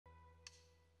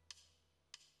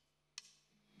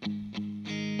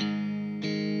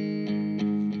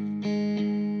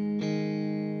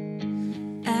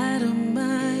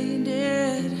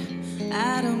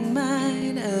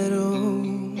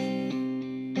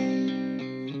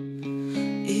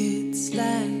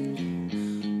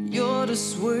the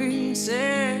swing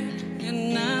set,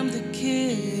 and I'm the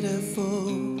kid at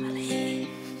fault.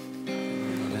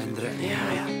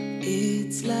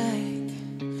 It's like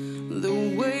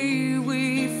the way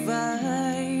we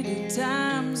fight, at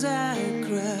times I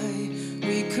cry.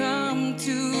 We come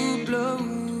to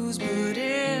blows, but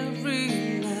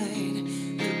every night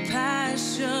the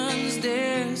passion's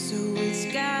there, so it's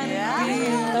gotta be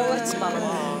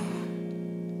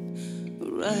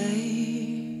right.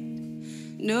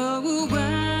 No,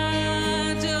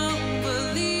 I don't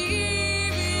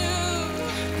believe you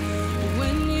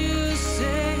when you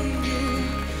say you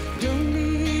don't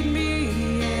need me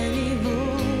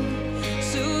anymore.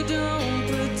 So don't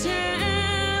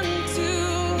pretend to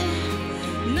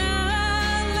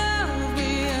not love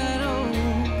me at all.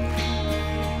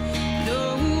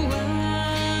 No,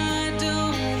 I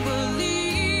don't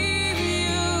believe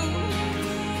you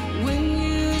when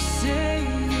you say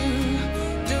you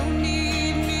don't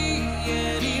need me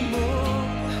anymore.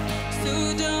 So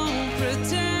don't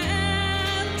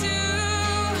pretend to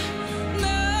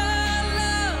not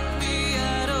love me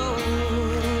at all.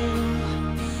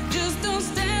 Just don't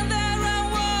stand there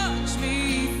and watch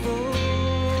me fall.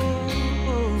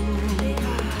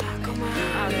 Kom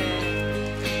maar.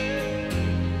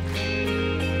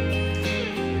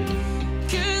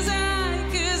 Cause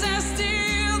I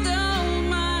still don't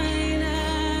mind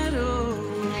at all.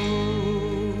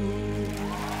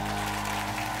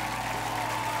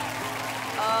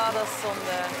 Ah, dat is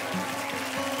zonde.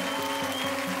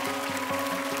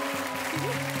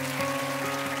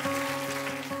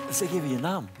 Zeg even je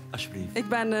naam, alsjeblieft. Ik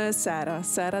ben Sara,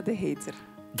 Sara de Heter.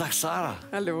 Dag Sara.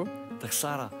 Hallo. Dag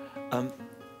Sara.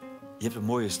 Je hebt een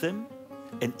mooie stem.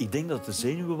 En ik denk dat het de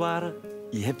zenuwen waren.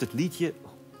 Je hebt het liedje,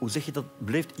 hoe zeg je dat,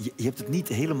 beleefd? Je hebt het niet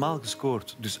helemaal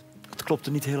gescoord. Dus het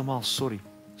klopte niet helemaal. Sorry.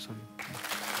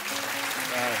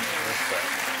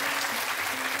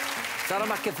 Sara,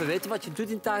 mag ik even weten wat je doet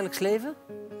in het dagelijks leven?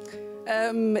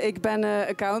 Ik ben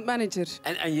accountmanager.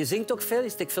 En je zingt ook veel? Je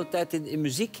steekt veel tijd in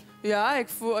muziek? Ja, ik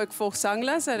volg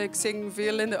zangles en ik zing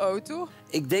veel in de auto.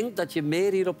 Ik denk dat je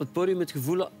meer hier op het podium het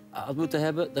gevoel had moeten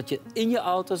hebben dat je in je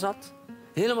auto zat,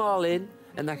 helemaal alleen,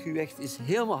 en dat je je echt is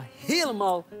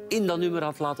helemaal in dat nummer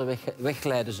had laten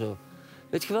wegglijden. Zo.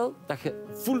 Weet je wel? Dat je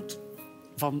voelt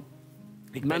van...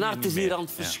 Mijn hart is hier aan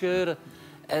het verscheuren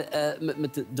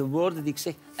met de woorden die ik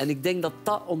zeg. En ik denk dat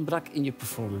dat ontbrak in je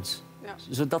performance. Ja.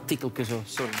 Zo dat tikkeltje zo.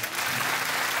 Sorry.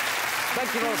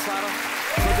 Dankjewel, Sara,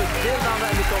 voor de deelname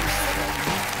en de komst.